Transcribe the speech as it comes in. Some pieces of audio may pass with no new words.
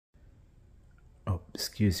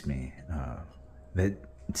excuse me. That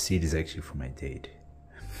seat is actually for my date.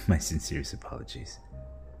 My sincerest apologies.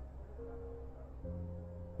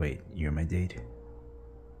 Wait, you're my date?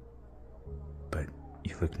 But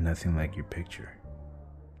you look nothing like your picture.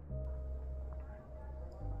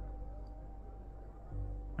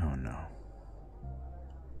 Oh no.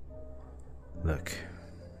 Look,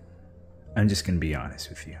 I'm just gonna be honest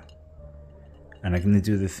with you. I'm not gonna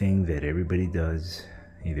do the thing that everybody does,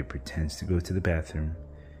 either pretends to go to the bathroom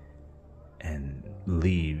and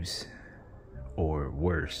leaves, or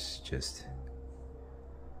worse, just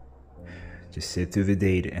sit through the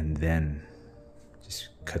date and then just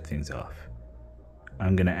cut things off.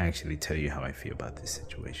 I'm gonna actually tell you how I feel about this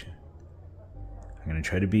situation. I'm gonna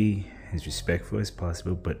try to be as respectful as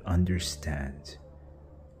possible, but understand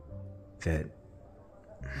that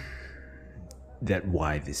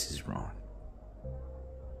why this is wrong.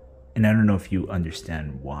 And I don't know if you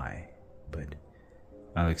understand why, but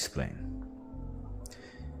I'll explain.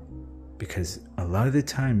 Because a lot of the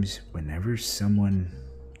times, whenever someone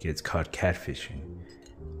gets caught catfishing,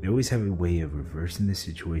 they always have a way of reversing the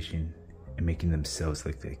situation and making themselves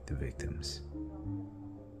look like the victims.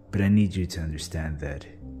 But I need you to understand that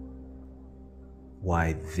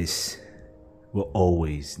why this will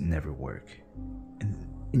always never work. And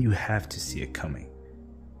you have to see it coming.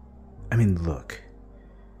 I mean, look,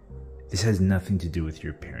 this has nothing to do with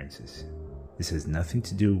your appearances. This has nothing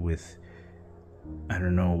to do with, I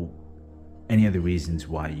don't know, any other reasons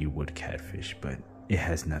why you would catfish, but it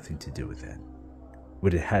has nothing to do with that.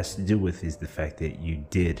 What it has to do with is the fact that you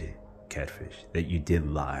did catfish, that you did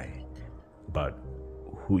lie about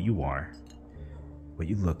who you are, what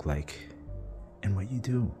you look like, and what you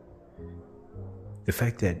do. The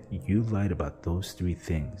fact that you lied about those three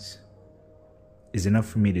things is enough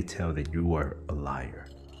for me to tell that you are a liar.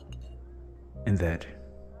 And that's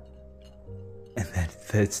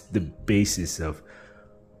the basis of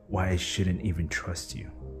why I shouldn't even trust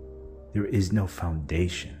you. There is no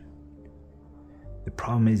foundation. The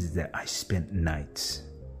problem is that I spent nights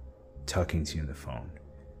talking to you on the phone,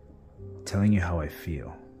 telling you how I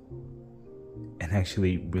feel, and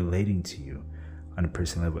actually relating to you on a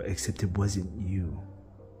personal level, except it wasn't you.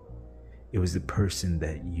 It was the person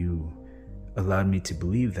that you allowed me to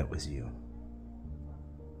believe that was you.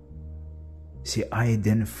 See, I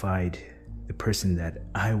identified the person that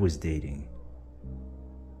I was dating.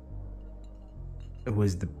 It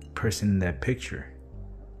was the person in that picture.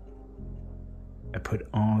 I put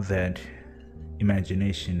all that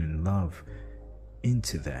imagination and love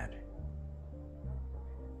into that.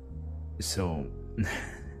 So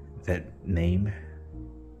that name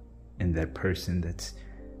and that person,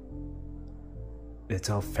 that's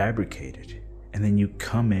all fabricated. And then you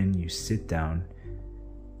come in, you sit down,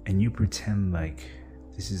 and you pretend like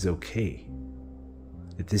this is okay,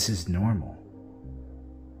 that this is normal,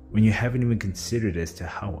 when you haven't even considered as to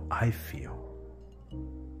how I feel.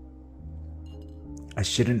 I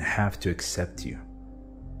shouldn't have to accept you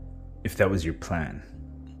if that was your plan,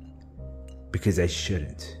 because I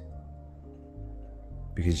shouldn't.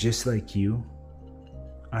 Because just like you,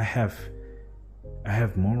 I have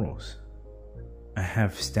morals. I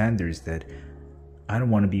have standards that I don't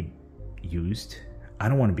want to be used. I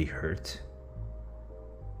don't want to be hurt.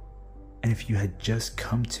 And if you had just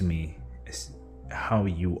come to me as how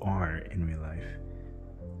you are in real life,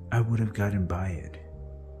 I would have gotten by it.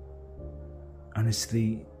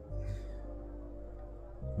 Honestly,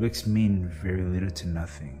 looks mean very little to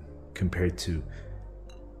nothing compared to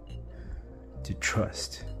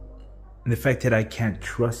trust. And the fact that I can't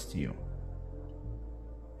trust you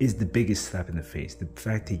is the biggest slap in the face. The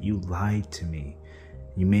fact that you lied to me,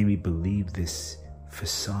 you made me believe this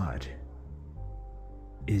facade,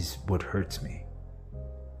 is what hurts me.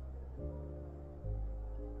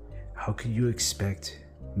 How could you expect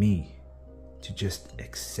me to just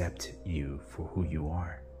accept you for who you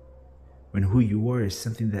are, when who you are is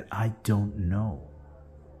something that I don't know?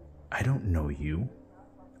 I don't know you.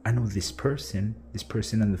 I know this person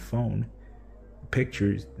on the phone, the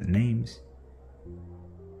pictures, the names.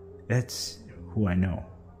 That's who I know.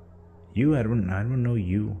 You, I don't know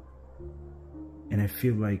you. And I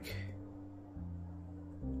feel like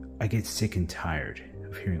I get sick and tired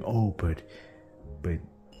of hearing, oh, but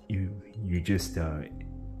you're just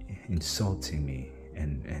insulting me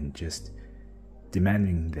and just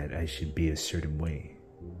demanding that I should be a certain way.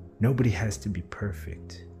 Nobody has to be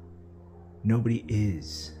perfect. Nobody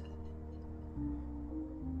is.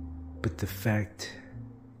 But the fact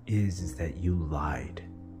is that you lied.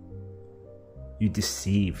 You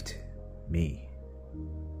deceived me.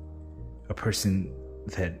 A person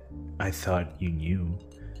that I thought you knew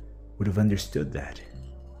would have understood that.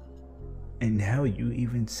 And hell, you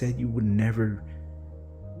even said you would never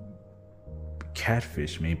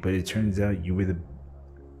catfish me, but it turns out you were the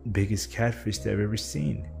biggest catfish that I've ever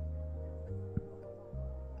seen.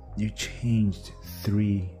 You changed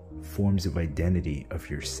 3 forms of identity of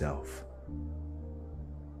yourself.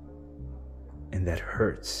 And that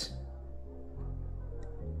hurts.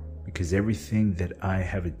 Because everything that I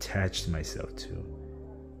have attached myself to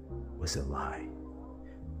was a lie.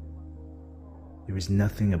 There is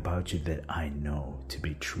nothing about you that I know to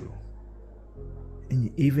be true.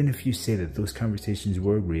 And even if you say that those conversations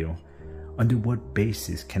were real, under what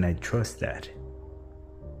basis can I trust that?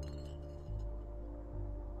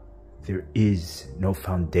 There is no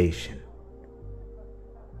foundation.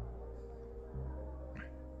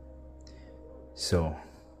 So,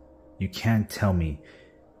 you can't tell me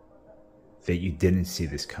that you didn't see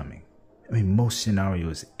this coming. I mean, most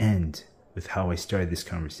scenarios end with how I started this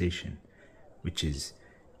conversation, which is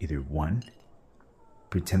either 1,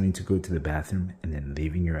 pretending to go to the bathroom and then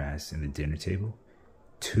leaving your ass in the dinner table.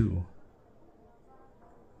 2,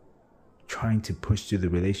 trying to push through the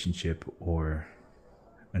relationship or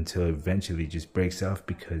until it eventually just breaks off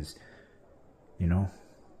because, you know,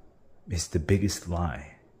 it's the biggest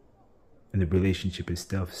lie. And the relationship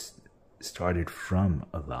itself started from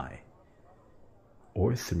a lie.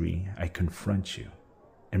 Or 3, I confront you.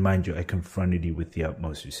 And mind you, I confronted you with the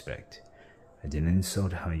utmost respect. I didn't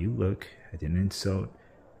insult how you look. I didn't insult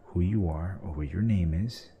who you are or what your name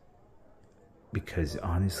is. Because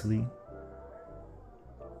honestly,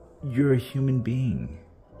 you're a human being.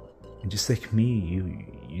 And just like me,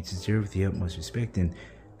 you deserve the utmost respect. And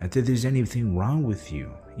not that there's anything wrong with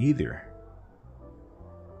you either.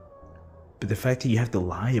 But the fact that you have to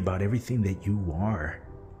lie about everything that you are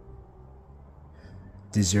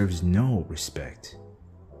deserves no respect.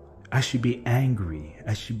 I should be angry.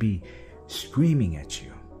 I should be screaming at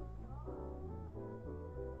you.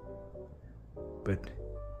 But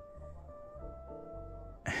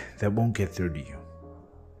that won't get through to you.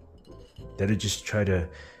 That'll just try to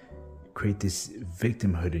create this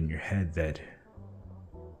victimhood in your head that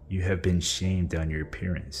you have been shamed on your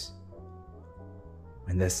appearance.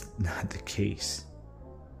 And that's not the case.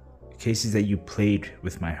 The case is that you played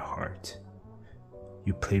with my heart.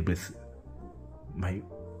 You played with my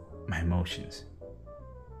emotions.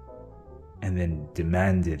 And then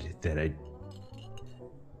demanded that I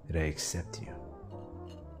accept you.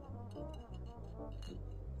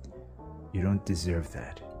 You don't deserve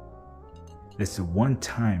that. That's the one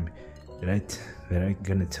time that I'm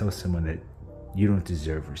gonna tell someone that you don't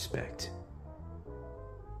deserve respect.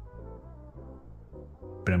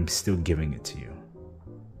 But I'm still giving it to you.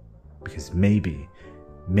 Because maybe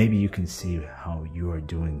you can see how you are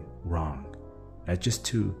doing wrong. Not just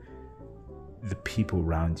to the people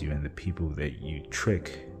around you and the people that you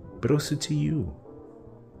trick, but also to you.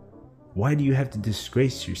 Why do you have to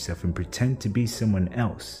disgrace yourself and pretend to be someone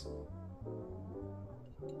else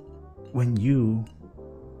when you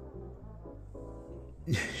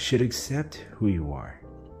should accept who you are?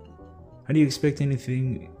 How do you expect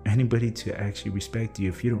anybody to actually respect you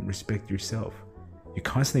if you don't respect yourself? You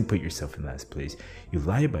constantly put yourself in last place. You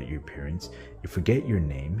lie about your appearance. You forget your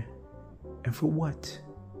name. And for what?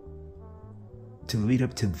 To lead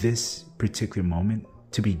up to this particular moment?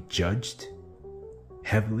 To be judged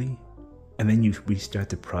heavily? And then you restart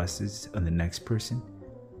the process on the next person?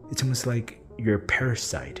 It's almost like you're a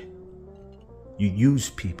parasite. You use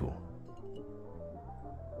people.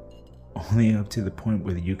 Only up to the point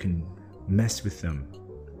where you can mess with them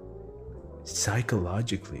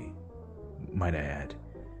psychologically, might I add.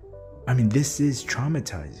 I mean, this is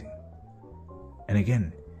traumatizing. And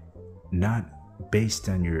again, not based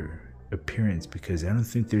on your appearance, because I don't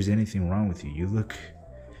think there's anything wrong with you. You look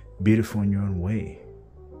beautiful in your own way.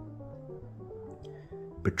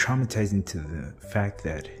 But traumatizing to the fact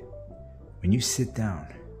that when you sit down,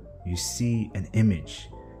 you see an image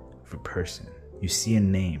of a person, you see a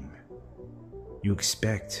name, you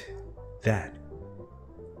expect that,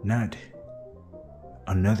 not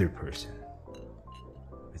another person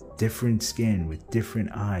with different skin, with different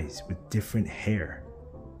eyes, with different hair.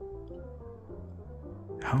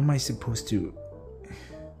 How am I supposed to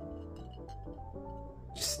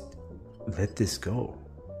just let this go?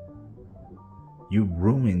 You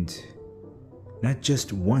ruined not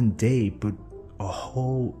just one day, but a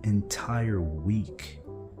whole entire week.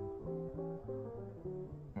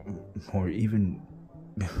 Or even,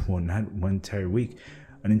 well, not one entire week,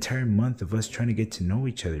 an entire month of us trying to get to know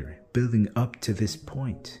each other, building up to this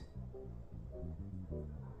point.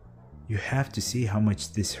 You have to see how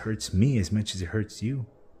much this hurts me as much as it hurts you.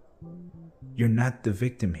 You're not the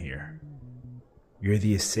victim here. You're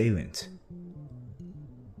the assailant.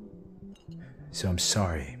 So I'm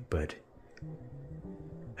sorry, but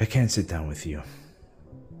I can't sit down with you.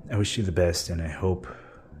 I wish you the best, and I hope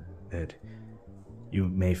that you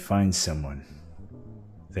may find someone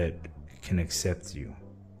that can accept you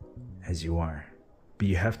as you are. But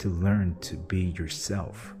you have to learn to be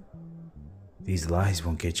yourself. These lies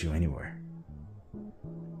won't get you anywhere.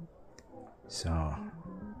 So,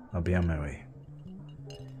 I'll be on my way.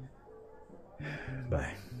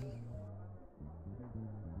 Bye.